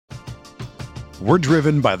We're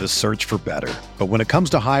driven by the search for better. But when it comes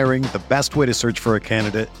to hiring, the best way to search for a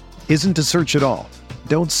candidate isn't to search at all.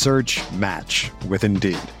 Don't search, match with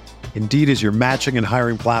Indeed. Indeed is your matching and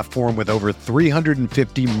hiring platform with over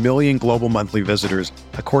 350 million global monthly visitors,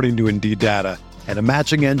 according to Indeed data, and a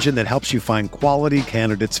matching engine that helps you find quality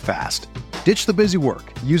candidates fast. Ditch the busy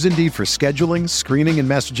work. Use Indeed for scheduling, screening, and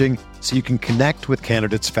messaging so you can connect with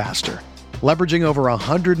candidates faster. Leveraging over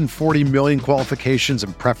 140 million qualifications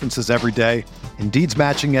and preferences every day, Indeed's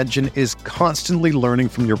matching engine is constantly learning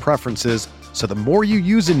from your preferences, so the more you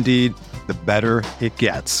use Indeed, the better it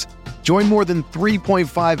gets. Join more than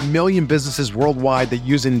 3.5 million businesses worldwide that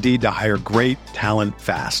use Indeed to hire great talent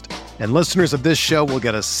fast. And listeners of this show will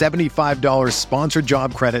get a $75 sponsored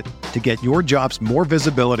job credit to get your jobs more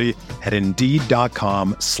visibility at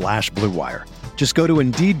Indeed.com/Blue Wire. Just go to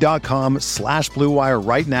Indeed.com/Blue Wire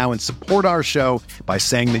right now and support our show by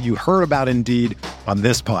saying that you heard about Indeed on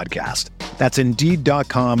this podcast. That's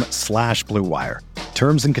Indeed.com/Blue Wire.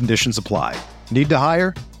 Terms and conditions apply. Need to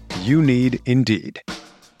hire? You need Indeed.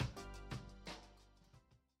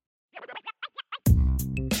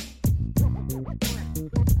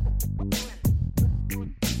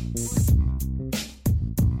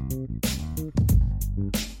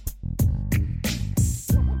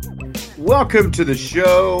 Welcome to the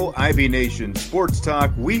show, IB Nation Sports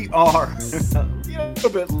Talk. We are a little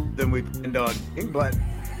bit than we planned on, but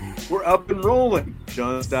we're up and rolling.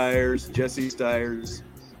 Sean Stiers, Jesse Stiers.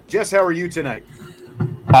 Jess, how are you tonight?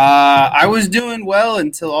 I was doing well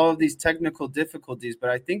until all of these technical difficulties, but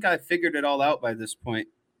I think I figured it all out by this point.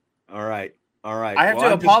 All right. I have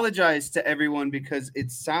to apologize to everyone because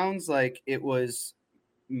it sounds like it was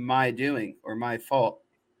my doing or my fault.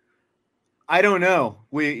 I don't know.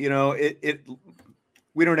 We don't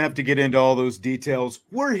have to get into all those details.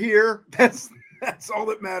 We're here. That's all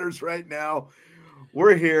that matters right now.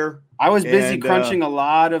 We're here. I was busy crunching a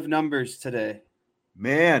lot of numbers today.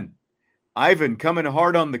 Man, Ivan coming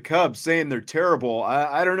hard on the Cubs, saying they're terrible.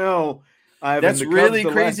 I don't know. Ivan, that's really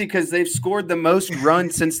crazy because they've scored the most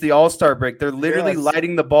runs since the All-Star break. They're literally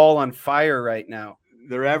lighting the ball on fire right now.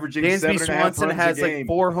 They're averaging Dansby 7.5 Swanson runs has a game. like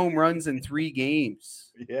 4 home runs in 3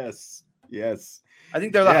 games. Yes. I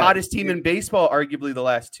think they're the hottest team in baseball, arguably the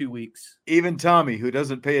last 2 weeks. Even Tommy, who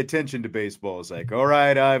doesn't pay attention to baseball, is like, all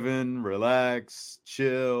right, Ivan, relax,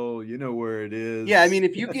 chill. You know where it is. Yeah, I mean,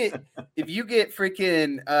 if you get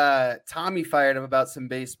freaking Tommy fired up about some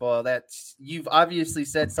baseball, you've obviously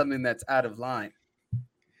said something that's out of line.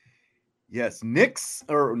 Yes,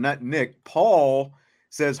 Paul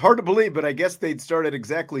says, hard to believe, but I guess they'd start at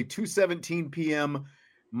exactly 2:17 p.m.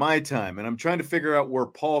 my time, and I'm trying to figure out where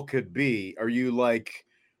Paul could be. Are you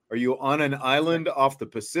on an island off the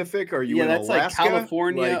Pacific? Are you in Alaska? Like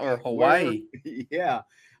California or Hawaii? Yeah,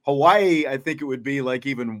 Hawaii. I think it would be like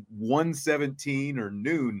even 1:17 or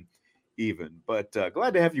noon, even. But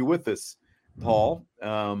glad to have you with us, Paul.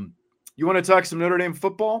 You want to talk some Notre Dame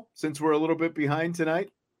football since we're a little bit behind tonight?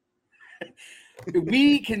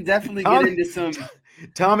 We can definitely get into some.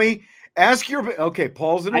 Tommy,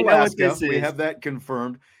 Paul's in Alaska. We have that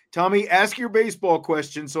confirmed. Tommy, ask your baseball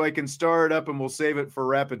question so I can star it up and we'll save it for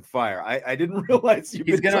rapid fire. I didn't realize he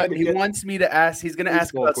wants me to ask. He's going to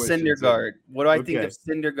ask about Syndergaard. What do I think of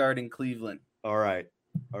Syndergaard in Cleveland? All right.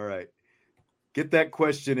 Get that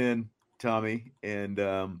question in, Tommy, and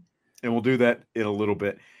we'll do that in a little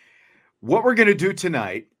bit. What we're going to do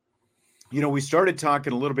tonight, we started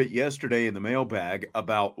talking a little bit yesterday in the mailbag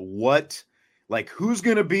about who's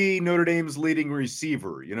going to be Notre Dame's leading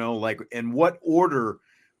receiver, and what order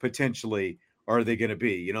potentially are they going to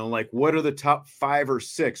be, what are the top 5 or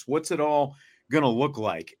 6? What's it all going to look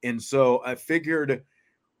like? And so I figured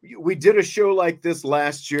we did a show like this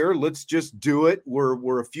last year. Let's just do it.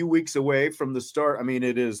 We're a few weeks away from the start. I mean,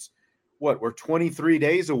 it is we're 23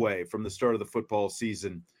 days away from the start of the football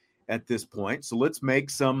season at this point. So let's make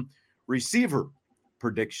some receiver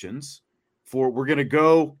predictions we're going to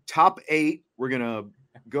go top 8. We're going to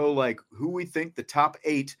go who we think the top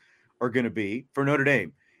 8 are going to be for Notre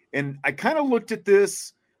Dame. And I kind of looked at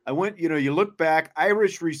this. I went, you look back,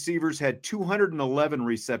 Irish receivers had 211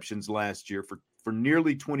 receptions last year for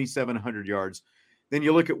nearly 2,700 yards. Then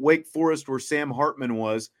you look at Wake Forest where Sam Hartman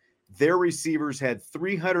was. Their receivers had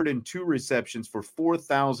 302 receptions for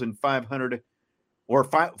 4,500 or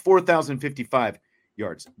 4,055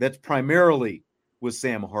 yards. That's primarily was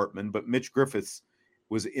Sam Hartman, but Mitch Griffiths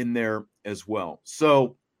was in there as well.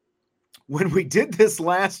 So when we did this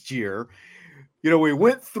last year, we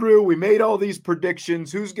went through, we made all these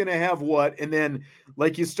predictions, who's going to have what, and then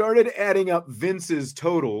you started adding up Vince's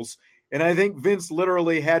totals, And I think Vince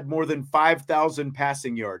literally had more than 5,000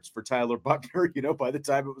 passing yards for Tyler Buckner, by the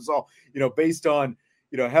time it was all, based on,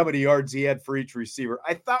 how many yards he had for each receiver.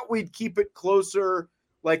 I thought we'd keep it closer,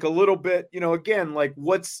 like a little bit, again, like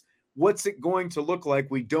what's it going to look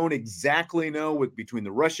like? We don't exactly know between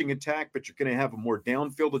the rushing attack, but you're going to have a more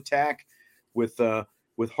downfield attack with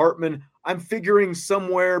Hartman. I'm figuring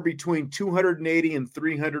somewhere between 280 and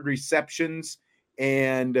 300 receptions.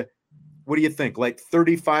 And what do you think? Like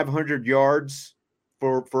 3,500 yards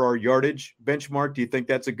for our yardage benchmark? Do you think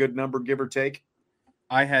that's a good number, give or take?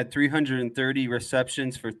 I had 330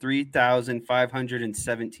 receptions for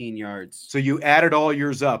 3,517 yards. So you added all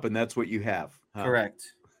yours up, and that's what you have. Huh?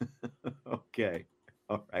 Correct. Okay.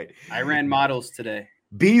 All right. I ran models today.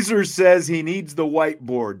 Beezer says he needs the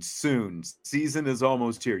whiteboard soon. Season is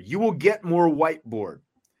almost here. You will get more whiteboard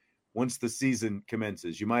once the season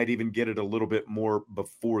commences. You might even get it a little bit more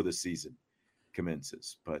before the season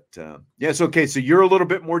commences. But yes, okay. So you're a little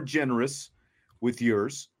bit more generous with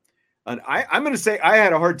yours. And I'm going to say I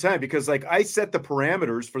had a hard time because I set the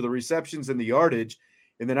parameters for the receptions and the yardage,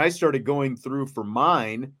 and then I started going through for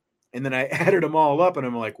mine, and then I added them all up, and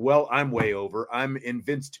I'm like, well, I'm way over. I'm in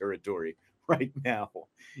Vince territory right now,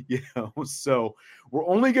 so we're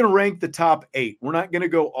only going to rank the top 8. We're not going to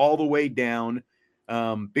go all the way down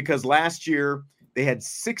because last year they had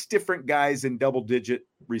 6 different guys in double-digit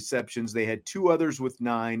receptions. They had 2 others with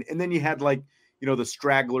 9, and then you had the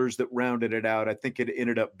stragglers that rounded it out. I think it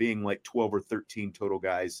ended up being like 12 or 13 total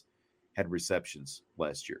guys had receptions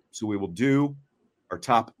last year. So we will do our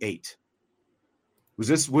top 8.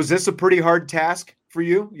 Was this a pretty hard task for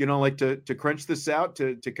you? To crunch this out,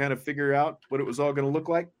 to kind of figure out what it was all going to look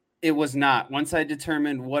like? It was not. Once I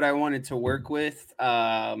determined what I wanted to work with,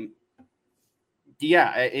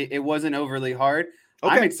 it wasn't overly hard.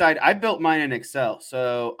 Okay. I'm excited. I built mine in Excel,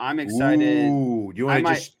 so I'm excited. Ooh, do you want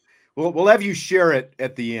to we'll have you share it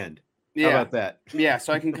at the end. Yeah. How about that? Yeah,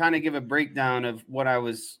 so I can kind of give a breakdown of what I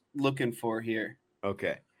was looking for here.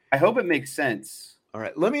 Okay. I hope it makes sense. All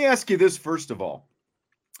right. Let me ask you this first of all.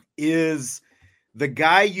 Is the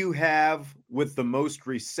guy you have with the most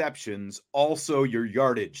receptions also your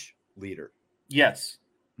yardage leader? Yes.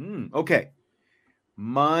 Okay.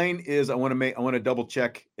 Mine is, I want to double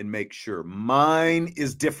check and make sure. Mine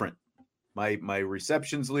is different. My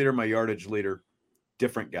receptions leader, my yardage leader,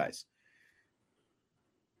 different guys.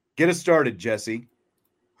 Get us started, Jesse.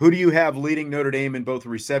 Who do you have leading Notre Dame in both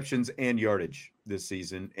receptions and yardage this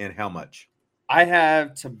season, and how much? I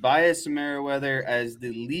have Tobias Merriweather as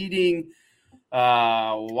the leading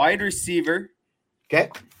wide receiver. Okay.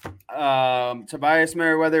 Tobias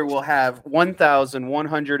Merriweather will have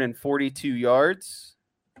 1,142 yards.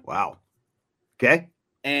 Wow. Okay.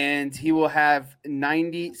 And he will have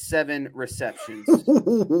 97 receptions.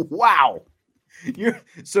 Wow.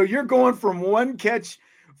 You're going from one catch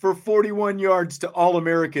for 41 yards to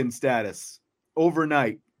All-American status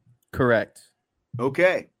overnight. Correct.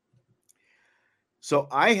 Okay. So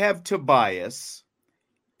I have Tobias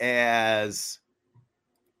as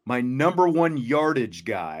my number 1 yardage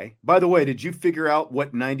guy. By the way, did you figure out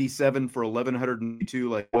what 97 for 1,102,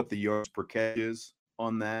 like what the yards per catch is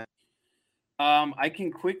on that? I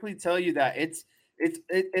can quickly tell you that it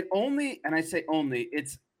only, and I say only,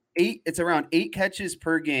 it's around 8 catches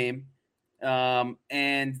per game.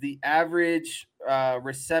 And the average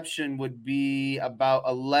reception would be about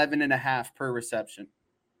 11.5 per reception.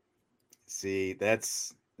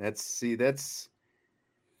 That's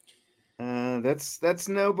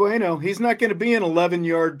no bueno. He's not going to be an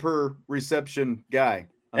 11-yard per reception guy.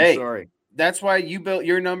 I'm sorry. That's why you built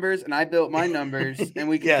your numbers and I built my numbers, and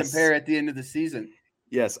we can compare at the end of the season.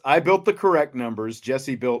 Yes, I built the correct numbers.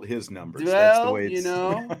 Jesse built his numbers. Well, that's the way it's...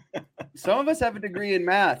 some of us have a degree in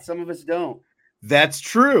math. Some of us don't. That's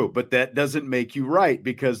true, but that doesn't make you right,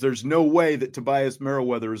 because there's no way that Tobias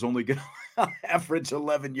Merriweather is only going to average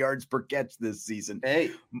 11 yards per catch this season.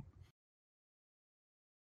 Hey.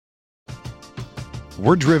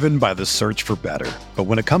 We're driven by the search for better. But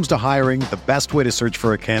when it comes to hiring, the best way to search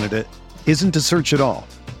for a candidate isn't to search at all.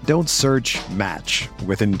 Don't search, match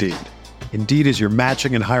with Indeed. Indeed is your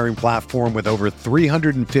matching and hiring platform with over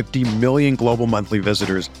 350 million global monthly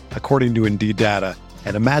visitors, according to Indeed data,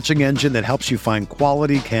 and a matching engine that helps you find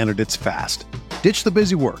quality candidates fast. Ditch the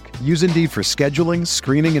busy work. Use Indeed for scheduling,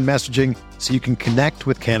 screening, and messaging so you can connect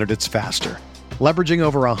with candidates faster. Leveraging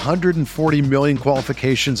over 140 million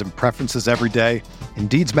qualifications and preferences every day,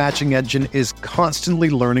 Indeed's matching engine is constantly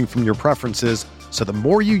learning from your preferences, so the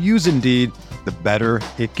more you use Indeed, the better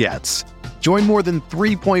it gets. Join more than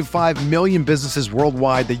 3.5 million businesses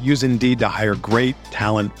worldwide that use Indeed to hire great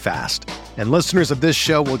talent fast. And listeners of this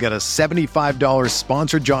show will get a $75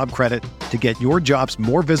 sponsored job credit to get your jobs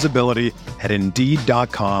more visibility at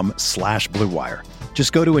Indeed.com/Blue Wire.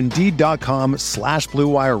 Just go to Indeed.com/Blue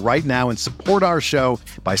Wire right now and support our show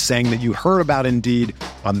by saying that you heard about Indeed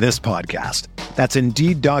on this podcast. That's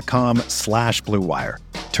Indeed.com/Blue Wire.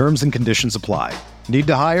 Terms and conditions apply. Need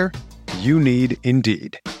to hire? You need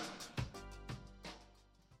Indeed.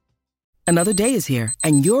 Another day is here,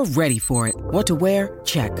 and you're ready for it. What to wear?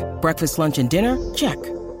 Check. Breakfast, lunch, and dinner? Check.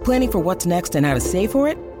 Planning for what's next and how to save for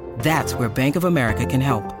it? That's where Bank of America can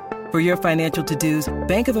help. For your financial to-dos,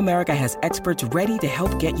 Bank of America has experts ready to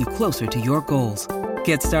help get you closer to your goals.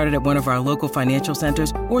 Get started at one of our local financial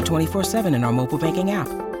centers or 24/7 in our mobile banking app.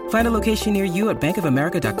 Find a location near you at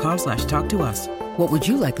bankofamerica.com/talktous. What would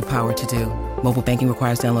you like the power to do? Mobile banking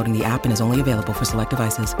requires downloading the app and is only available for select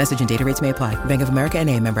devices. Message and data rates may apply. Bank of America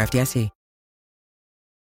N.A., member FDIC.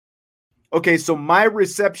 Okay, so my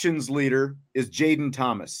receptions leader is Jaden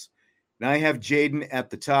Thomas. And I have Jaden at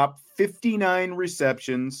the top, 59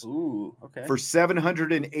 receptions for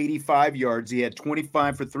 785 yards. He had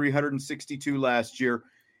 25 for 362 last year.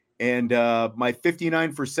 And my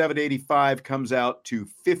 59 for 785 comes out to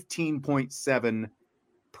 15.7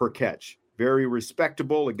 per catch. Very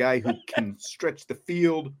respectable, a guy who can stretch the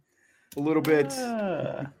field a little bit.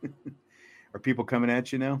 Are people coming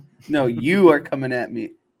at you now? No, you are coming at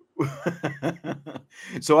me.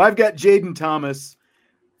 So I've got Jaden Thomas,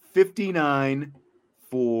 59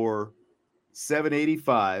 for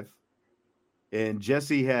 785, and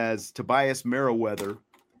Jesse has Tobias Merriweather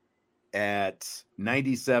at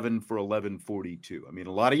 97 for 1142. I mean,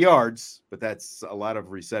 a lot of yards, but that's a lot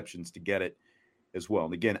of receptions to get it as well.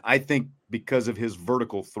 And again, I think because of his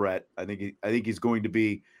vertical threat, I think he's going to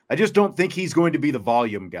be. I just don't think he's going to be the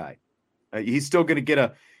volume guy. He's still going to get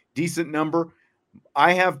a decent number.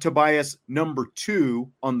 I have Tobias number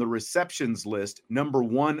 2 on the receptions list, number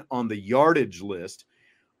 1 on the yardage list.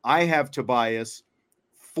 I have Tobias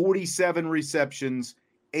 47 receptions,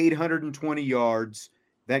 820 yards.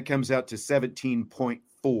 That comes out to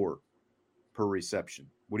 17.4 per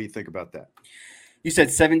reception. What do you think about that? You said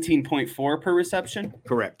 17.4 per reception?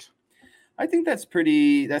 Correct. I think that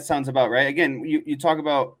sounds about right. Again, you talk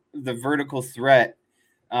about the vertical threat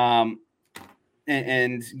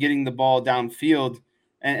and getting the ball downfield,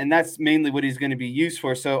 and that's mainly what he's going to be used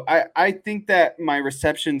for. So I think that my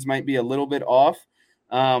receptions might be a little bit off.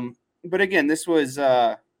 But again, this was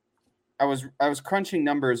I was crunching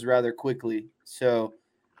numbers rather quickly. So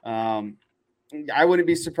I wouldn't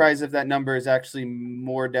be surprised if that number is actually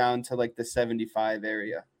more down to like the 75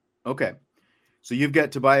 area. Okay. So you've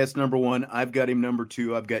got Tobias number 1. I've got him number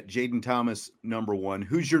 2. I've got Jaden Thomas number 1.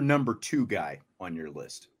 Who's your number 2 guy on your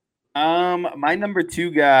list? My number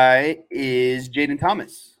 2 guy is Jaden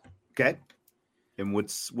Thomas. Okay. And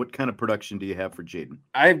what kind of production do you have for Jaden?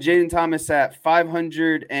 I have Jaden Thomas at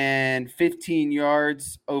 515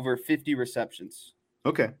 yards over 50 receptions.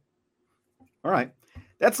 Okay. All right.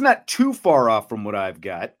 That's not too far off from what I've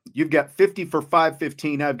got. You've got 50 for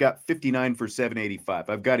 515. I've got 59 for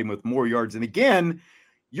 785. I've got him with more yards. And again,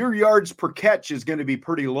 your yards per catch is going to be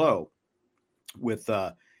pretty low with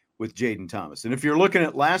Jaden Thomas. And if you're looking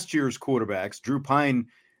at last year's quarterbacks, Drew Pine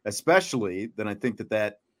especially, then I think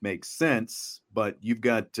that makes sense. But you've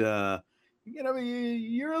got, you're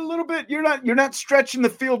a little bit, you're not stretching the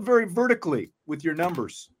field very vertically with your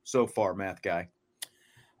numbers so far, math guy.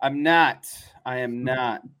 I am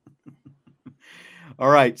not. All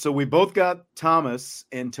right. So we both got Thomas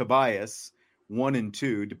and Tobias 1 and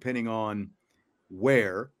 2, depending on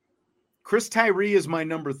where. Chris Tyree is my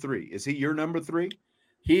number 3. Is he your number 3?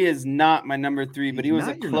 He is not my number 3, but he was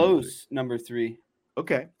a close number 3.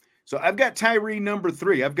 Okay. So I've got Tyree number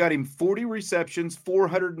 3. I've got him 40 receptions,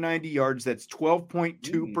 490 yards. That's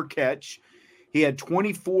 12.2 per catch. He had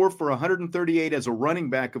 24 for 138 as a running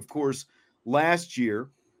back, of course, last year.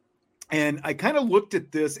 And I kind of looked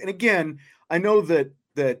at this. And again, I know that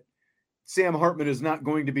Sam Hartman is not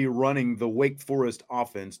going to be running the Wake Forest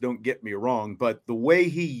offense. Don't get me wrong. But the way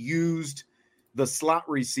he used the slot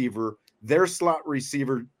receiver, their slot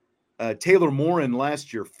receiver, Taylor Morin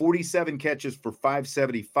last year, 47 catches for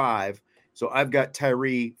 575. So I've got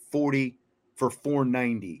Tyree 40 for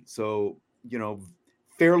 490. So,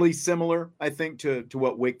 fairly similar, I think, to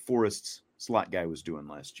what Wake Forest's slot guy was doing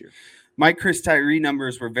last year. My Chris Tyree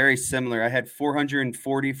numbers were very similar. I had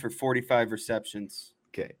 440 for 45 receptions.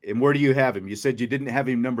 Okay. And where do you have him? You said you didn't have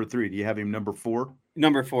him number 3. Do you have him number 4?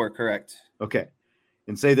 Number 4, correct. Okay.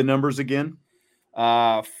 And say the numbers again.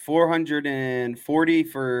 440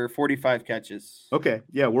 for 45 catches. Okay.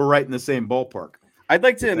 Yeah, we're right in the same ballpark. I'd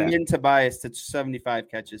like to amend Tobias to 75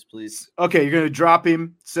 catches, please. Okay, you're going to drop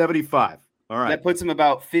him 75. All right. That puts him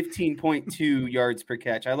about 15.2 yards per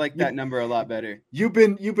catch. I like that number a lot better. You've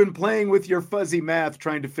been playing with your fuzzy math,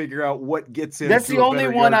 trying to figure out what gets him. That's to the a only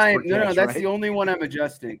better one yards I per no catch, no. That's right? the only one I'm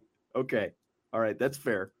adjusting. Okay. All right. That's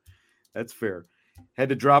fair. That's fair. Had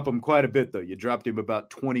to drop him quite a bit, though. You dropped him about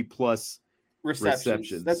 20 plus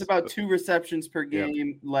receptions. That's about 2 receptions per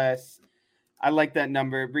game less. I like that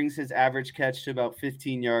number. It brings his average catch to about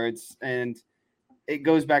 15 yards. And it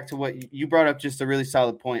goes back to what you brought up, just a really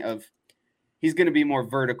solid point of he's going to be more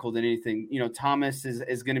vertical than anything. You know, Thomas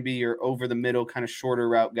is going to be your over the middle kind of shorter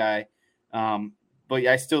route guy. But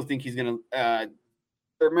I still think he's going to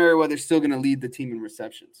Merriweather's still going to lead the team in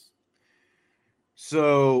receptions.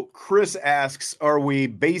 So Chris asks, are we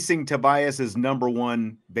basing Tobias as number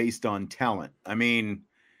one based on talent? I mean,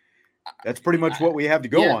 that's pretty much what we have to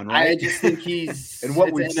go on, right? I just think he's and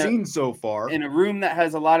what we've seen so far in a room that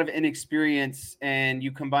has a lot of inexperience, and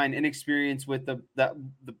you combine inexperience with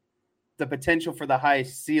the potential for the high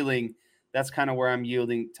ceiling. That's kind of where I'm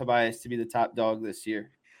yielding Tobias to be the top dog this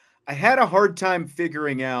year. I had a hard time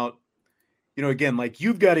figuring out, you know, again, like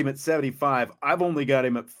you've got him at 75. I've only got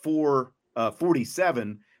him at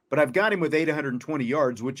 47, but I've got him with 820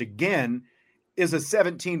 yards, which again is a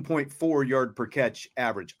 17.4 yard per catch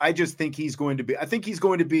average. I think he's going to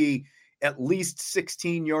be at least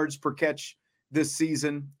 16 yards per catch this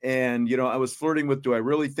season. And, you know, I was flirting with, do I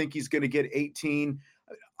really think he's going to get 18?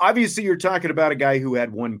 Obviously, you're talking about a guy who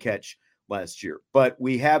had 1 catch last year, but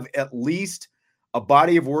we have at least a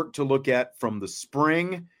body of work to look at from the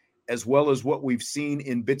spring, as well as what we've seen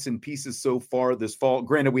in bits and pieces so far this fall.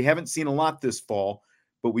 Granted, we haven't seen a lot this fall,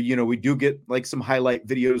 but we do get like some highlight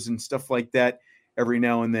videos and stuff like that every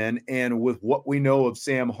now and then. And with what we know of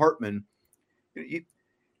Sam Hartman,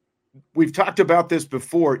 we've talked about this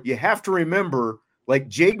before. You have to remember, like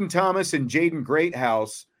Jaden Thomas and Jaden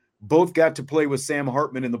Greathouse both got to play with Sam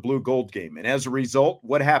Hartman in the blue gold game. And as a result,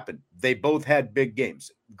 what happened? They both had big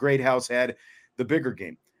games. Greathouse had the bigger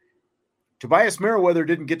game. Tobias Merriweather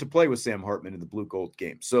didn't get to play with Sam Hartman in the blue gold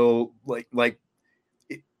game. So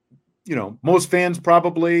most fans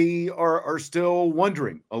probably are still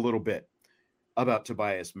wondering a little bit about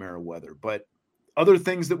Tobias Merriweather, but other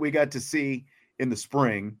things that we got to see in the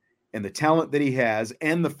spring and the talent that he has,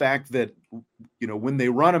 and the fact that, you know, when they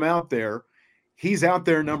run him out there, he's out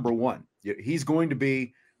there number one. He's going to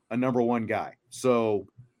be a number one guy. So,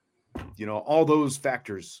 you know, all those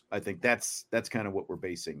factors, I think that's kind of what we're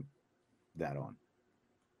basing that on.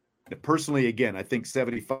 Personally, again, I think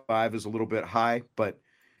 75 is a little bit high, but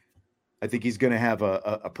I think he's going to have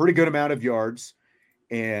a pretty good amount of yards.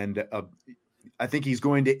 And I think he's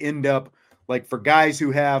going to end up, like, for guys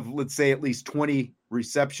who have, let's say, at least 20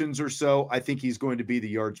 receptions or so, I think he's going to be the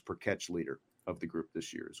yards per catch leader of the group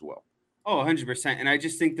this year as well. Oh, 100%. And I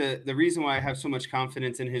just think the reason why I have so much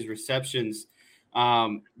confidence in his receptions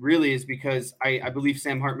really is because I believe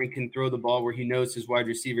Sam Hartman can throw the ball where he knows his wide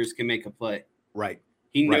receivers can make a play. Right.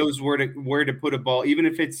 He knows where to put a ball, even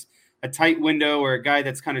if it's a tight window or a guy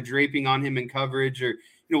that's kind of draping on him in coverage, or, you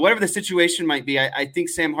know, whatever the situation might be. I think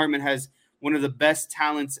Sam Hartman has one of the best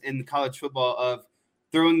talents in college football of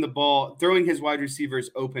throwing the ball, throwing his wide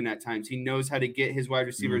receivers open at times. He knows how to get his wide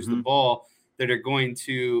receivers the ball that are going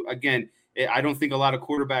to, again, I don't think a lot of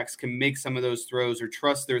quarterbacks can make some of those throws or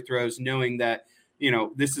trust their throws, knowing that, you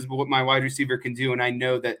know, this is what my wide receiver can do. And I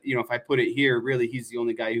know that, you know, if I put it here, really, he's the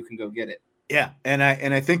only guy who can go get it. Yeah. And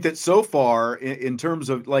I think that so far in terms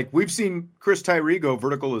of, like, we've seen Chris Tyree go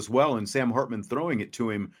vertical as well, and Sam Hartman throwing it to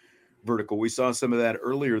him vertical. We saw some of that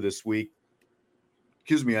earlier this week.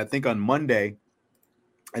 I think on Monday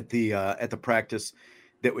at the practice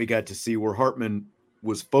that we got to see, where Hartman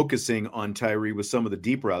was focusing on Tyree with some of the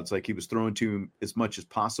deep routes, like he was throwing to him as much as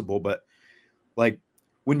possible. But, like,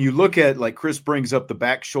 when you look at, like, Chris brings up the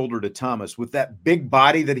back shoulder to Thomas with that big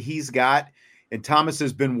body that he's got, and Thomas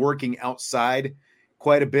has been working outside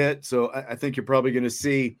quite a bit. So I think you're probably going to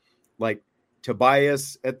see, like,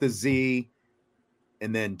 Tobias at the Z,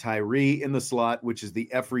 and then Tyree in the slot, which is the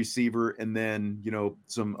F receiver. And then, you know,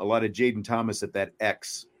 a lot of Jaden Thomas at that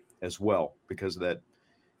X as well, because of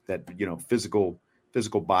that, you know, physical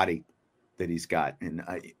body that he's got. And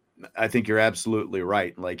I think you're absolutely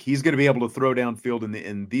right. Like, he's going to be able to throw downfield,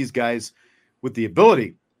 and these guys with the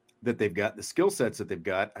ability that they've got, the skill sets that they've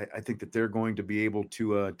got, I think that they're going to be able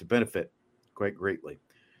to benefit quite greatly.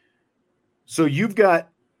 So you've got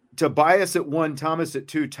Tobias at 1, Thomas at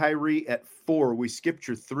 2, Tyree at 4. We skipped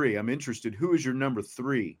your 3. I'm interested. Who is your number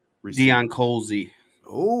 3 receiver? Deion Colsey.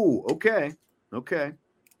 Oh, okay.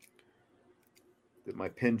 My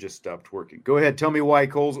pen just stopped working. Go ahead. Tell me why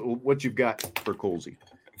what you've got for Colsey.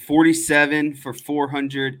 47 for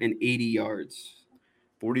 480 yards.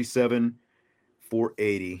 47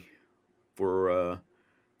 480 for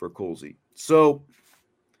Colsey. So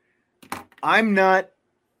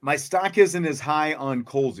my stock isn't as high on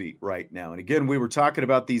Colsey right now. And again, we were talking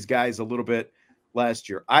about these guys a little bit last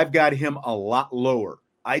year. I've got him a lot lower.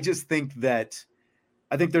 I just think there's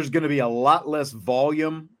going to be a lot less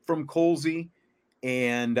volume from Colsey.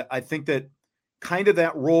 And I think that kind of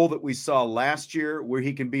that role that we saw last year where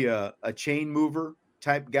he can be a chain mover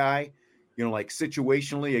type guy, like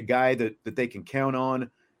situationally a guy that they can count on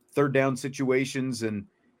third down situations and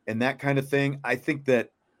that kind of thing. I think that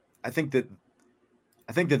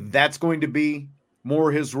that's going to be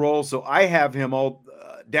more his role. So I have him all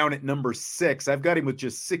down at number 6. I've got him with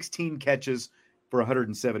just 16 catches for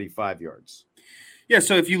 175 yards. Yeah,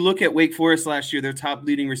 so if you look at Wake Forest last year, their top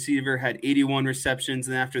leading receiver had 81 receptions,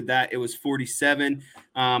 and after that it was 47,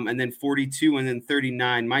 and then 42, and then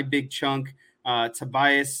 39. My big chunk,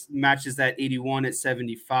 Tobias matches that 81 at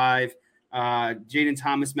 75. Jaden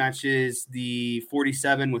Thomas matches the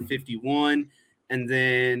 47 with 51, and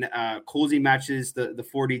then Colsey matches the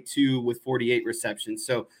 42 with 48 receptions.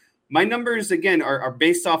 So my numbers, again, are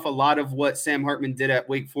based off a lot of what Sam Hartman did at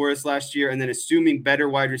Wake Forest last year, and then assuming better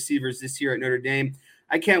wide receivers this year at Notre Dame.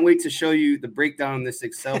 I can't wait to show you the breakdown on this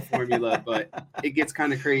Excel formula, but it gets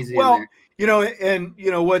kind of crazy. Well, in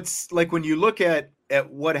there. What's like when you look at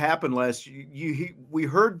what happened last year, we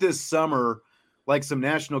heard this summer, like some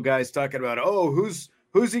national guys talking about, who's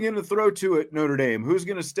he going to throw to at Notre Dame? Who's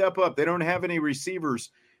going to step up? They don't have any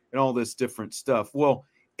receivers and all this different stuff. Well,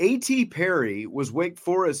 A.T. Perry was Wake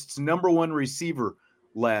Forest's number 1 receiver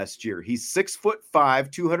last year. He's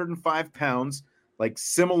 6'5", 205 pounds, like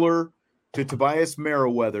similar to Tobias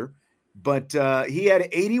Merriweather, but he had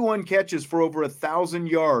 81 catches for over 1,000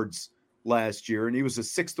 yards last year, and he was a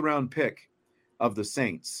 6th-round pick of the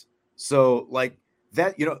Saints. So, like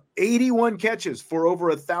that, 81 catches for over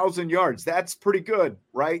 1,000 yards. That's pretty good,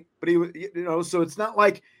 right? But he, so it's not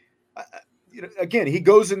like, again, he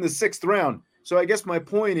goes in the 6th round. So I guess my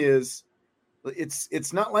point is,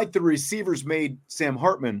 it's not like the receivers made Sam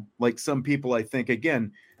Hartman, like some people I think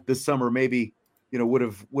again this summer maybe would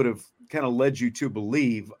have kind of led you to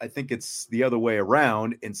believe. I think it's the other way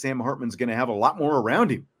around, and Sam Hartman's going to have a lot more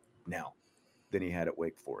around him now than he had at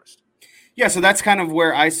Wake Forest. Yeah, so that's kind of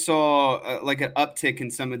where I saw like an uptick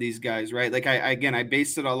in some of these guys, right? Like I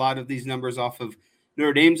based it a lot of these numbers off of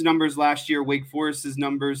Notre Dame's numbers last year, Wake Forest's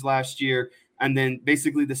numbers last year, and then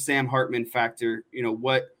basically the Sam Hartman factor.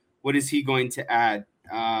 What is he going to add?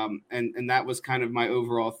 And that was kind of my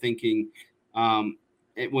overall thinking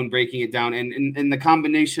when breaking it down. And the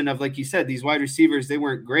combination of, like you said, these wide receivers, they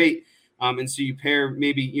weren't great. And so you pair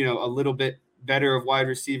maybe, a little bit better of wide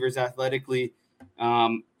receivers athletically.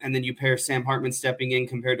 And then you pair Sam Hartman stepping in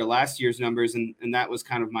compared to last year's numbers. And that was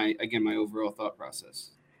kind of my overall thought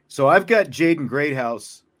process. So I've got Jaden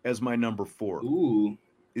Greathouse as my number 4. Ooh.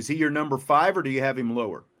 Is he your number 5 or do you have him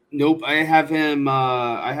lower? Nope. I have him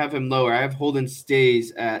lower. I have Holden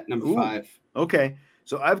Stays at number 5. Okay.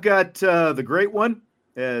 So I've got the great one,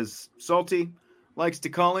 as Salty likes to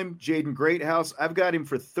call him, Jaden Greathouse. I've got him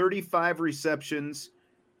for 35 receptions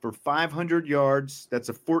for 500 yards. That's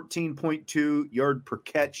a 14.2 yard per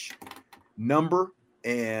catch number.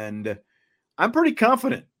 And I'm pretty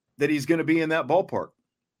confident that he's going to be in that ballpark.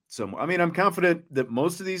 So, I mean, I'm confident that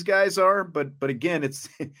most of these guys are, but again, it's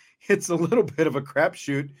a little bit of a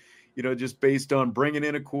crapshoot, just based on bringing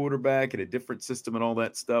in a quarterback and a different system and all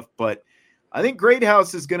that stuff. But I think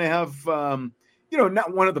Greathouse is going to have,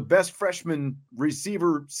 not one of the best freshman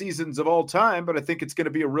receiver seasons of all time, but I think it's going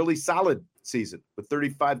to be a really solid season with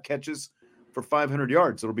 35 catches for 500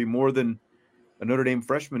 yards. It'll be more than a Notre Dame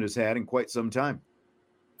freshman has had in quite some time.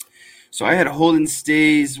 So I had Holden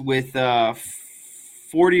Stays with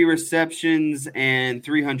 40 receptions and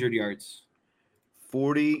 300 yards.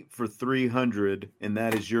 40 for 300, and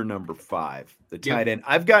that is your number 5, the tight end.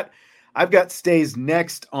 I've got Stays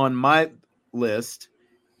next on my list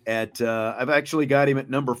at I've actually got him at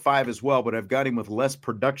number 5 as well, but I've got him with less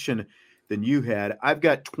production than you had. I've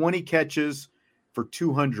got 20 catches for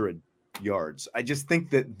 200 yards. I just think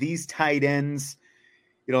that these tight ends,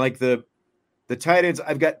 like the tight ends,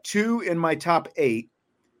 I've got 2 in my top 8,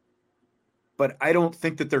 but I don't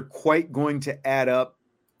think that they're quite going to add up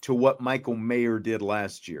to what Michael Mayer did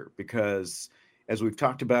last year, because as we've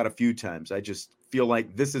talked about a few times, I just feel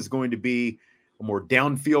like this is going to be a more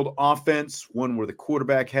downfield offense, one where the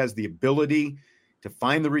quarterback has the ability to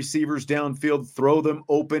find the receivers downfield, throw them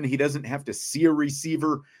open. He doesn't have to see a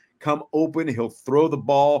receiver come open. He'll throw the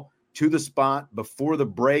ball to the spot before the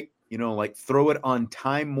break, like throw it on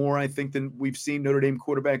time more, I think, than we've seen Notre Dame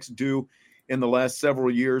quarterbacks do in the last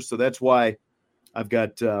several years. So that's why I've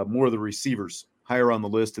got more of the receivers higher on the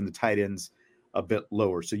list, and the tight ends a bit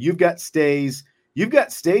lower. So you've got Stays. You've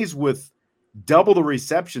got Stays with double the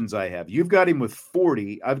receptions I have. You've got him with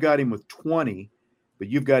 40. I've got him with 20, but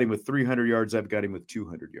you've got him with 300 yards. I've got him with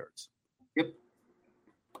 200 yards. Yep.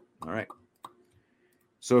 All right.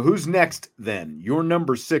 So who's next then? Your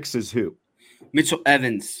number 6 is who? Mitchell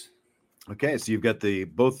Evans. Okay, so you've got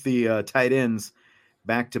both the tight ends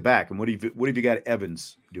back to back. And what have you got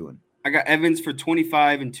Evans doing? I got Evans for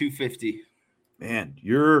 25 and 250. Man,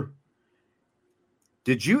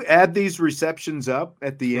 did you add these receptions up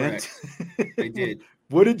at the Correct. end? I did.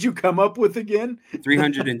 What did you come up with again?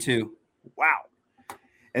 302. Wow.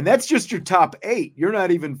 And that's just your top 8. You're not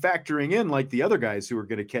even factoring in like the other guys who are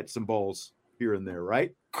going to catch some balls here and there,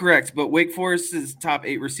 right? Correct. But Wake Forest's top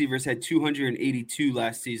 8 receivers had 282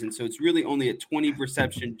 last season. So it's really only a 20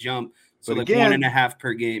 reception jump. So but like again, 1.5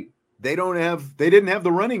 per game. They didn't have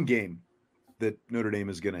the running game that Notre Dame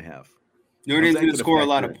is going to have. Notre Dame's going to score a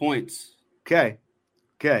lot of points. Okay.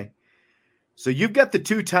 So you've got the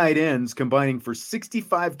 2 tight ends combining for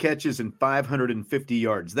 65 catches and 550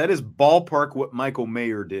 yards. That is ballpark what Michael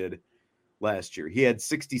Mayer did last year. He had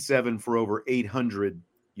 67 for over 800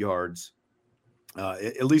 yards.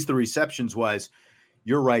 At least the receptions wise,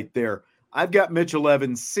 you're right there. I've got Mitchell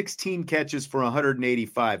Evans, 16 catches for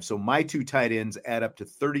 185. So my 2 tight ends add up to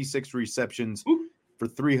 36 receptions for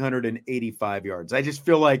 385 yards. I just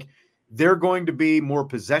feel like they're going to be more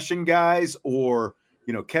possession guys, or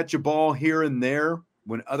catch a ball here and there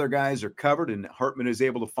when other guys are covered and Hartman is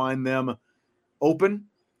able to find them open.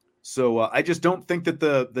 So I just don't think that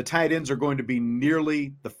the tight ends are going to be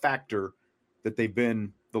nearly the factor that they've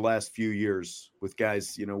been the last few years with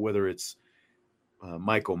guys, whether it's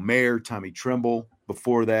Michael Mayer, Tommy Tremble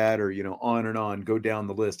before that, or, on and on, go down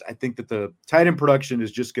the list. I think that the tight end production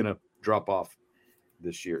is just going to drop off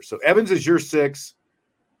this year. So Evans is your 6.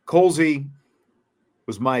 Colsey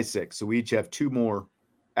was my 6. So we each have 2 more.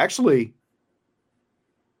 Actually,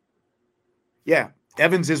 yeah,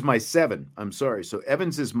 Evans is my 7. I'm sorry. So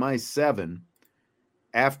Evans is my 7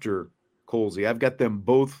 after Colsey. I've got them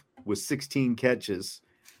both with 16 catches.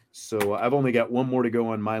 So I've only got 1 more to go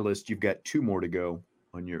on my list. You've got 2 more to go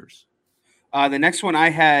on yours. The next one I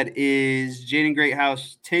had is Jaden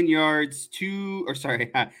Greathouse, 10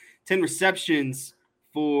 receptions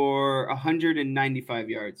for 195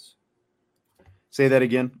 yards. Say that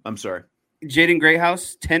again. I'm sorry. Jaden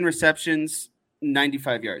Greathouse, 10 receptions,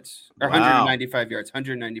 95 yards, or 195 yards.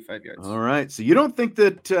 All right. So you don't think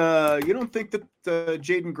that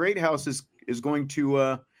Jaden Greathouse is going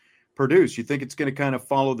to produce? You think it's going to kind of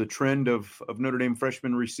follow the trend of Notre Dame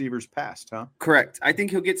freshman receivers past, huh? Correct. I think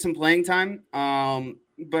he'll get some playing time.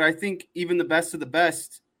 But I think even the best of the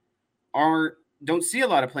best don't see a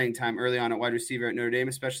lot of playing time early on at wide receiver at Notre Dame,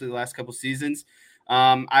 especially the last couple seasons.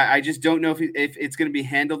 I just don't know if it's going to be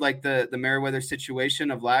handled like the Merriweather situation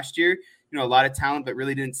of last year. A lot of talent, but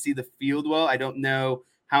really didn't see the field well. I don't know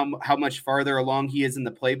how much farther along he is in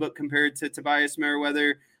the playbook compared to Tobias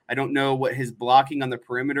Merriweather. I don't know what his blocking on the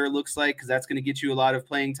perimeter looks like, because that's going to get you a lot of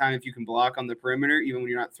playing time if you can block on the perimeter, even when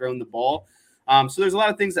you're not throwing the ball. So there's a lot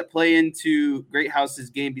of things that play into Greathouse's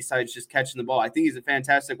game besides just catching the ball. I think he's a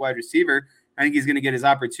fantastic wide receiver. I think he's going to get his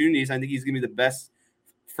opportunities. I think he's going to be the best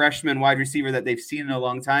freshman wide receiver that they've seen in a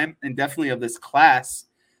long time, and definitely of this class.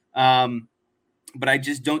 But I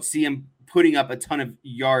just don't see him putting up a ton of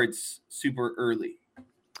yards super early.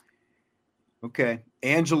 Okay.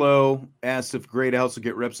 Angelo asks if Greathouse will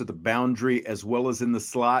get reps at the boundary as well as in the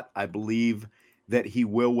slot. I believe that he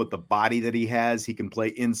will with the body that he has. He can play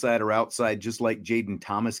inside or outside, just like Jaden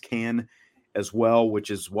Thomas can as well, which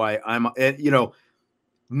is why I'm,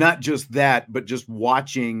 not just that, but just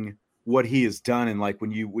watching what he has done. And like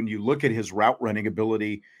when you look at his route running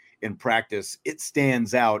ability in practice, it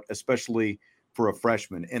stands out, especially for a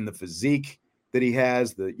freshman, and the physique that he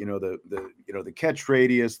has, the catch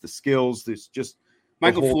radius, the skills. There's just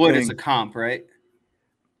Michael Floyd is a comp, right?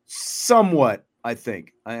 Somewhat, I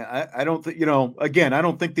think. I don't think, again, I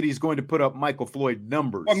don't think that he's going to put up Michael Floyd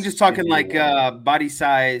numbers. I'm just talking like body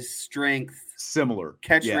size, strength, similar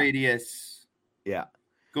catch radius. Yeah.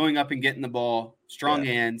 Going up and getting the ball, strong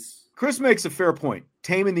hands. Chris makes a fair point.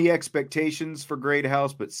 Taming the expectations for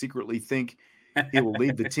Greathouse, but secretly think he will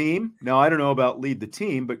lead the team. Now, I don't know about lead the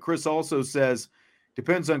team, but Chris also says,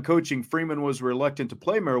 depends on coaching. Freeman was reluctant to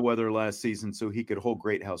play Merriweather last season, so he could hold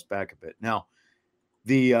Greathouse back a bit. Now,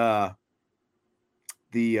 the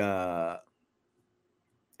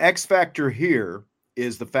X factor here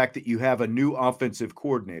is the fact that you have a new offensive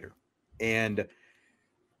coordinator. And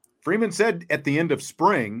Freeman said at the end of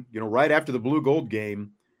spring, right after the Blue Gold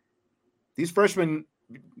game, these freshmen,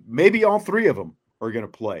 maybe all 3 of them are going to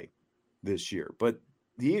play. this year, but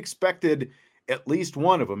he expected at least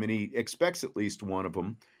one of them, and he expects at least one of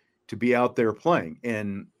them to be out there playing.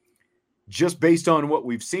 And just based on what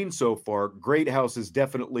we've seen so far, Greathouse is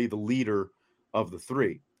definitely the leader of the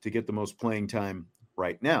three to get the most playing time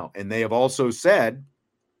right now. And they have also said,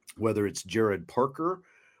 whether it's Jared Parker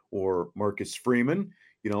or Marcus Freeman,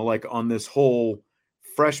 like on this whole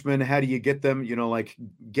freshman, how do you get them, like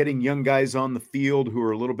getting young guys on the field who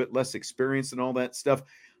are a little bit less experienced and all that stuff.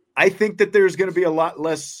 I think that there's going to be a lot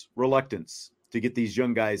less reluctance to get these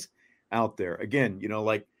young guys out there. Again,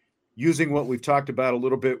 like using what we've talked about a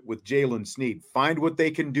little bit with Jalen Sneed, find what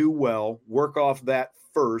they can do well, work off that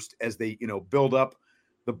first as they, build up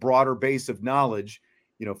the broader base of knowledge,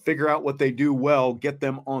 figure out what they do well, get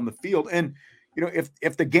them on the field. And,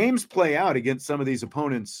 if the games play out against some of these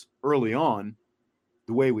opponents early on,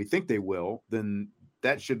 the way we think they will, then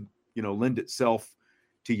that should, lend itself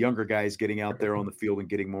to younger guys getting out there on the field and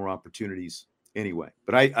getting more opportunities anyway.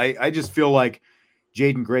 But I just feel like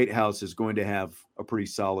Jaden Greathouse is going to have a pretty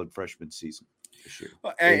solid freshman season this year.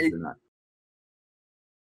 Well,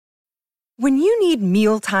 when you need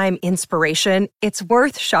mealtime inspiration, it's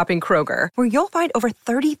worth shopping Kroger, where you'll find over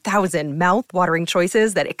 30,000 mouth-watering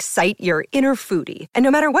choices that excite your inner foodie. And no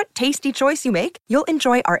matter what tasty choice you make, you'll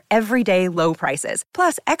enjoy our everyday low prices,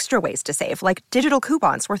 plus extra ways to save, like digital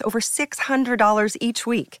coupons worth over $600 each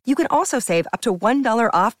week. You can also save up to $1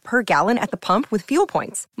 off per gallon at the pump with fuel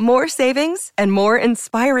points. More savings and more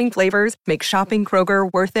inspiring flavors make shopping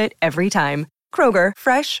Kroger worth it every time. Kroger,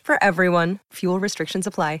 fresh for everyone. Fuel restrictions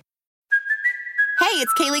apply. Hey,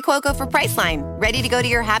 it's Kaylee Cuoco for Priceline. Ready to go to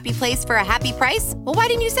your happy place for a happy price? Well, why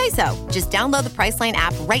didn't you say so? Just download the Priceline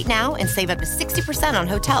app right now and save up to 60% on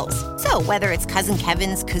hotels. So whether it's Cousin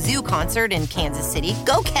Kevin's Kazoo Concert in Kansas City,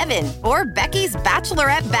 go Kevin, or Becky's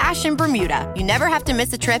Bachelorette Bash in Bermuda, you never have to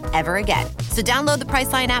miss a trip ever again. So download the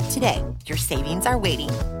Priceline app today. Your savings are waiting.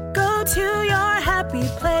 Go to your happy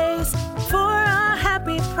place for a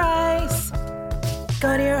happy price.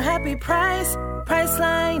 Go to your happy price,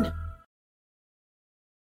 Priceline.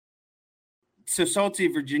 So Salty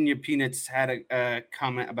Virginia Peanuts had a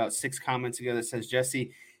comment about 6 comments ago that says,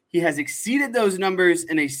 Jesse, he has exceeded those numbers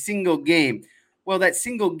in a single game. Well, that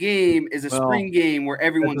single game is a spring game where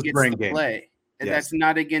everyone gets to play. And that's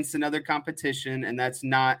not against another competition. And that's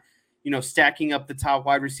not, stacking up the top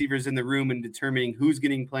wide receivers in the room and determining who's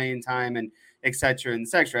getting playing time and et cetera, and et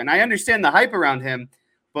cetera. And I understand the hype around him,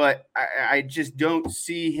 but I just don't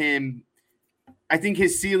see him. I think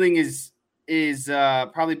his ceiling is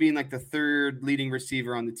probably being like the third leading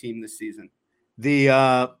receiver on the team this season.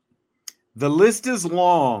 The list is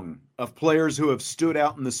long of players who have stood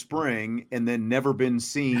out in the spring and then never been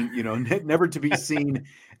seen, never to be seen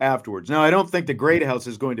afterwards. Now, I don't think the Greathouse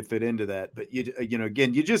is going to fit into that, but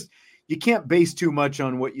again, you can't base too much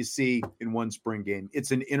on what you see in one spring game.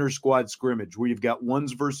 It's an inter squad scrimmage where you've got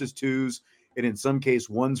 1s versus 2s, and in some case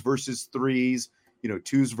 1s versus 3s,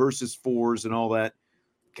 2s versus 4s, and all that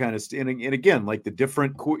kind of and again, like the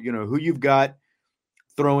different, who you've got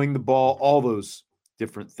throwing the ball, all those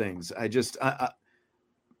different things.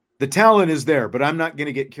 The talent is there, but I'm not going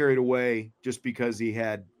to get carried away just because he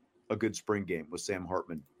had a good spring game with Sam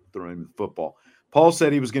Hartman throwing the football. Paul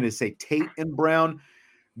said he was going to say Tate and Brown.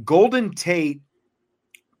 Golden Tate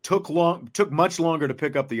took much longer to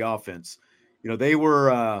pick up the offense. They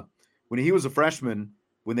were when he was a freshman,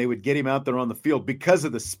 when they would get him out there on the field because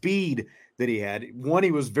of the speed that he had. One,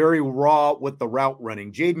 he was very raw with the route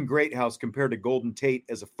running. Jaden Greathouse compared to Golden Tate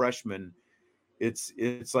as a freshman, it's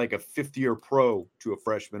like a 50-year pro to a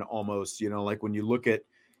freshman almost. Like when you look at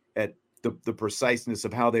the preciseness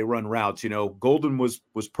of how they run routes. Golden was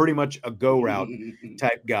pretty much a go route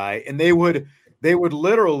type guy, and they would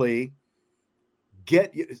literally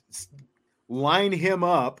line him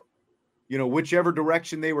up. Whichever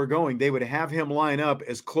direction they were going, they would have him line up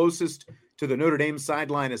as closest to the Notre Dame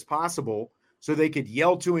sideline as possible so they could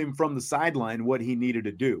yell to him from the sideline what he needed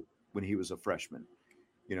to do when he was a freshman.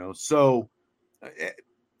 So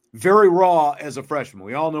very raw as a freshman.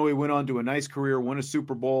 We all know he went on to a nice career, won a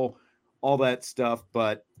Super Bowl, all that stuff.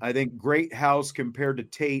 But I think Greathouse compared to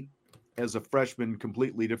Tate as a freshman,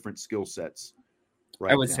 completely different skill sets.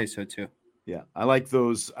 Right, I would say so too. Yeah, I like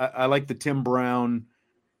those. I like the Tim Brown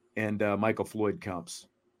and Michael Floyd comps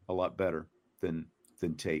a lot better than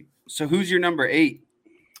Tate. So who's your number 8?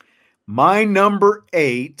 My number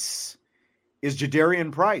 8 is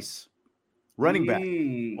Jadarian Price, running back,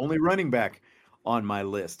 only running back on my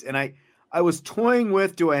list. And I was toying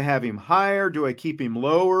with, do I have him higher? Do I keep him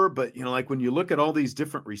lower? But, like when you look at all these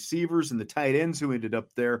different receivers and the tight ends who ended up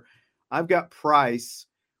there, I've got Price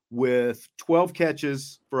with 12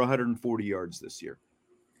 catches for 140 yards this year.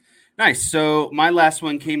 Nice. So my last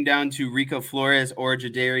one came down to Rico Flores or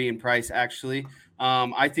Jadarian Price, actually.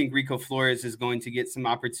 I think Rico Flores is going to get some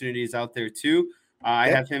opportunities out there too. I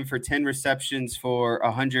have him for 10 receptions for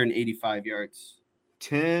 185 yards.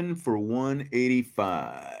 10 for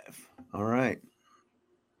 185. All right.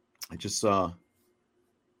 I just saw.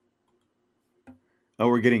 Oh,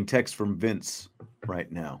 we're getting text from Vince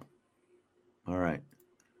right now. All right.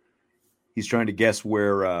 He's trying to guess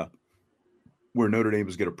where Notre Dame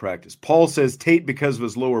is going to practice. Paul says Tate because of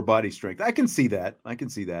his lower body strength. I can see that.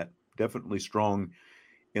 Definitely strong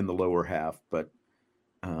in the lower half. But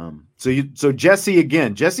so Jesse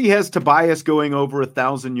again. Jesse has Tobias going over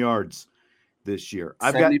 1,000 yards this year.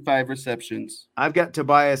 I've 75 receptions. I've got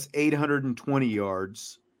Tobias 820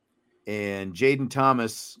 yards, and Jaden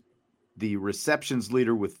Thomas, the receptions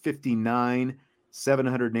leader, with 59,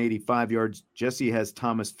 785 yards. Jesse has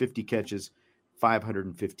Thomas 50 catches,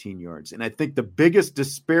 515 yards. And I think the biggest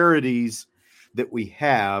disparities that we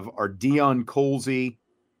have are Deion Colsey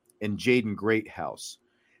and Jaden Greathouse.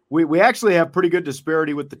 We actually have pretty good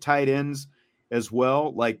disparity with the tight ends as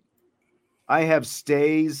well. Like, I have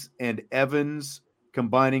Stays and Evans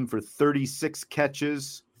combining for 36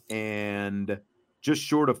 catches and just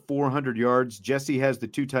short of 400 yards. Jesse has the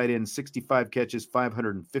two tight ends, 65 catches,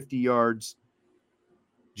 550 yards.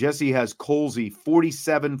 Jesse has Colsey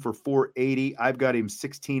 47 for 480. I've got him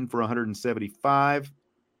 16 for 175.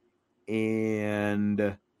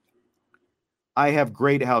 And I have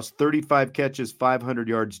Greathouse 35 catches, 500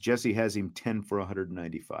 yards. Jesse has him 10 for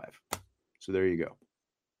 195. So there you go.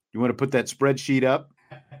 You want to put that spreadsheet up?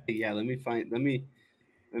 Yeah, let me.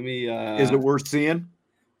 Is it worth seeing?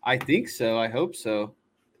 I think so. I hope so.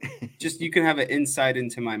 Just you can have an insight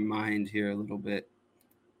into my mind here a little bit.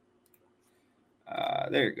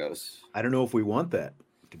 There it goes. I don't know if we want that,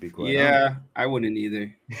 to be quite honest. Yeah, I wouldn't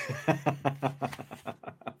either.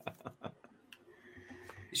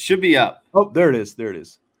 It should be up. Oh, there it is. So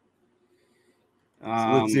let's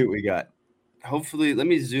see Um, what we got. hopefully, let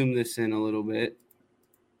me zoom this in a little bit.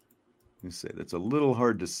 Let's see. That's a little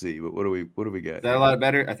hard to see, but what do we got? Is that a lot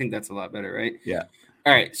better? I think that's a lot better, right? Yeah.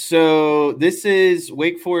 All right. So this is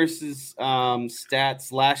Wake Forest's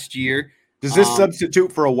stats last year. Does this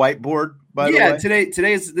substitute for a whiteboard, by the way?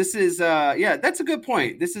 This is that's a good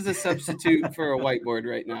point. This is a substitute for a whiteboard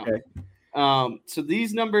right now. Okay. So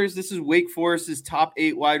these numbers, this is Wake Forest's top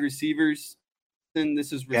 8 wide receivers. Then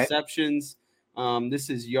this is receptions.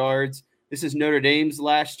 This is yards. This is Notre Dame's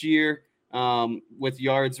last year with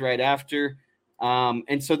yards right after.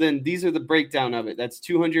 And so then these are the breakdown of it. That's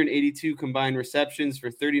 282 combined receptions for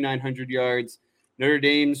 3,900 yards. Notre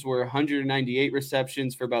Dame's were 198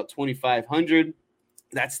 receptions for about 2,500.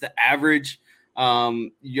 That's the average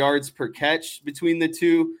yards per catch between the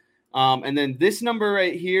two. And then this number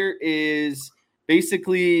right here is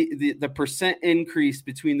basically the percent increase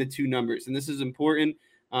between the two numbers. And this is important.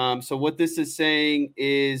 So what this is saying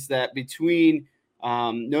is that between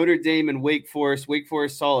Notre Dame and Wake Forest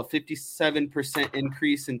saw a 57%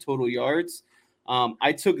 increase in total yards.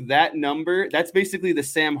 I took that number. That's basically the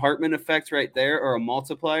Sam Hartman effect right there, or a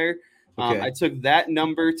multiplier. Okay. I took that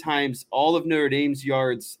number times all of Notre Dame's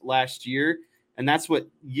yards last year, and that's what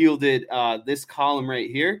yielded this column right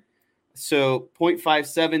here. So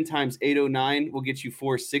 0.57 times 809 will get you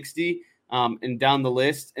 460 and down the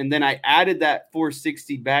list. And then I added that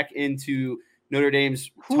 460 back into Notre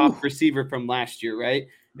Dame's top receiver from last year, right?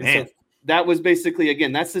 And so that was basically,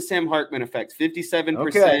 again, that's the Sam Hartman effect, 57%.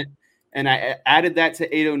 Okay. And I added that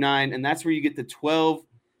to 809, and that's where you get the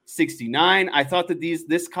 1269. I thought that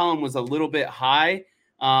this column was a little bit high,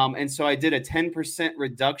 and so I did a 10%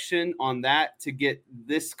 reduction on that to get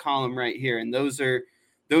this column right here. And those are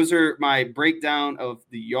my breakdown of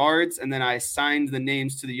the yards, and then I assigned the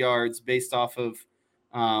names to the yards based off of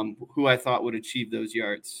who I thought would achieve those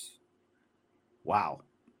yards. Wow.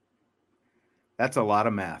 That's a lot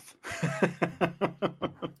of math.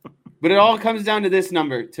 But it all comes down to this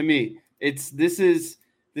number to me. This is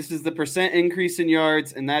the percent increase in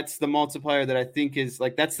yards, and that's the multiplier that I think is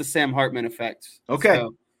like that's the Sam Hartman effect. Okay.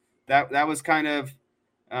 So that was kind of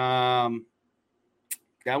that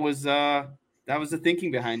was the thinking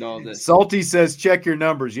behind all of this. Salty says, check your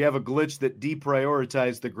numbers. You have a glitch that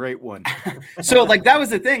deprioritized the great one. So like that was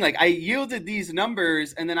the thing. Like I yielded these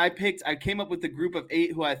numbers, and then I came up with the group of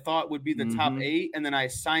 8 who I thought would be the top 8, and then I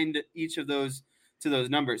assigned each of those to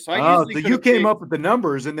those numbers. So so you came up with the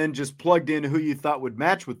numbers and then just plugged in who you thought would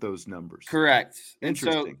match with those numbers. Correct. And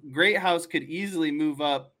Interesting. so Greathouse could easily move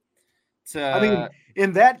up to. I mean,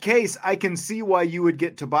 in that case, I can see why you would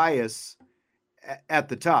get Tobias at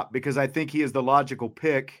the top, because I think he is the logical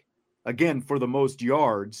pick, again, for the most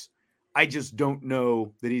yards. I just don't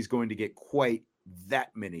know that he's going to get quite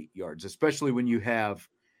that many yards, especially when you have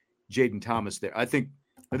Jaden Thomas there. I think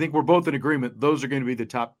we're both in agreement. Those are going to be the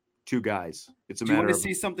top two guys. It's a matter of. Do you want to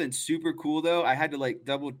see something super cool though? I had to like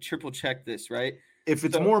triple check this, right? If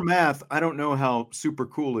it's more math, I don't know how super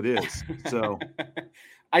cool it is. So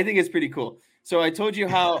I think it's pretty cool. So I told you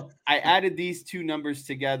how I added these two numbers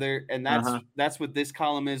together, and that's what this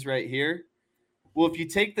column is right here. Well, if you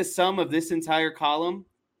take the sum of this entire column,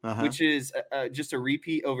 which is just a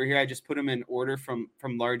repeat over here, I just put them in order from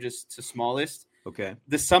largest to smallest. Okay.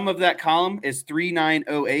 The sum of that column is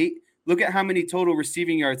 3908. Look at how many total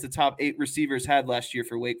receiving yards the top 8 receivers had last year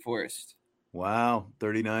for Wake Forest. Wow,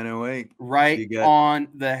 3908. Right on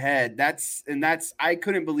the head. That's I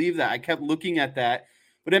couldn't believe that. I kept looking at that,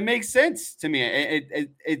 but it makes sense to me.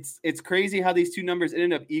 It's crazy how these two numbers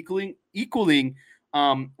ended up equaling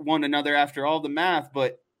one another after all the math,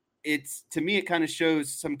 but to me it kind of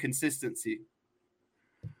shows some consistency.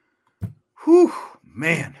 Whew,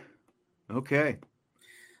 man. Okay.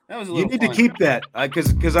 That was a little You need fun. to keep that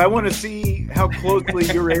because I want to see how closely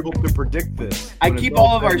you're able to predict this. I keep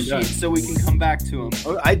all of our sheets so we can come back to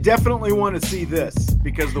them. I definitely want to see this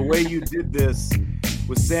because the way you did this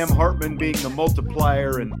with Sam Hartman being the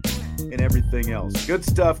multiplier and everything else. Good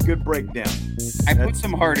stuff. Good breakdown. I put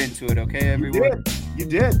some heart into it, okay, everyone? You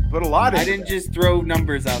did. Put a lot into it. I didn't just throw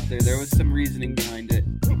numbers out there. There was some reasoning behind it.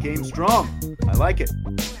 You came strong. I like it.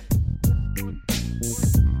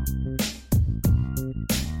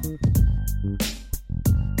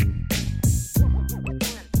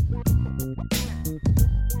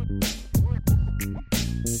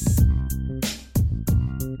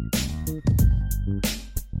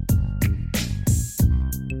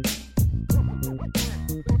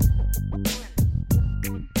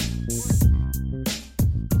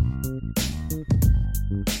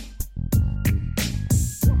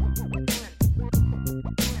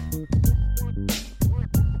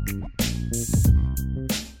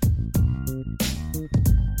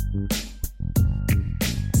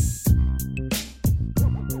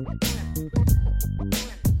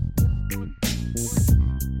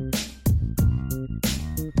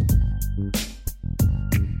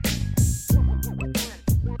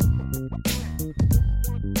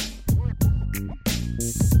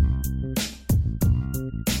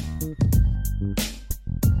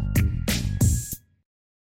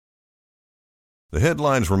 The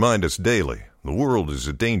headlines remind us daily, the world is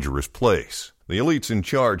a dangerous place. The elites in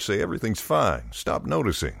charge say everything's fine, stop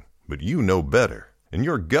noticing. But you know better. And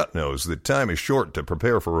your gut knows that time is short to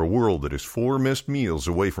prepare for a world that is 4 missed meals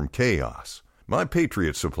away from chaos. My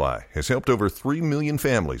Patriot Supply has helped over 3 million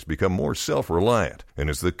families become more self-reliant and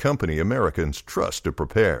is the company Americans trust to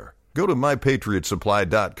prepare. Go to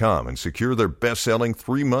MyPatriotSupply.com and secure their best-selling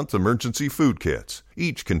 3-month emergency food kits.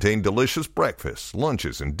 Each contain delicious breakfasts,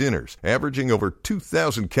 lunches, and dinners, averaging over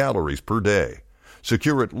 2,000 calories per day.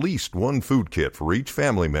 Secure at least one food kit for each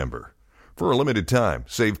family member. For a limited time,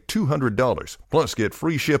 save $200, plus get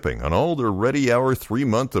free shipping on all their Ready Hour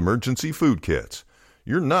 3-month emergency food kits.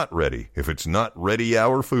 You're not ready if it's not Ready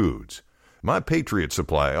Hour Foods. My Patriot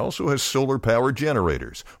Supply also has solar power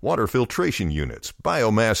generators, water filtration units,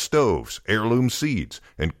 biomass stoves, heirloom seeds,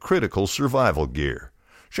 and critical survival gear.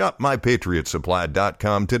 Shop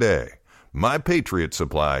MyPatriotSupply.com today.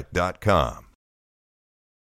 MyPatriotSupply.com.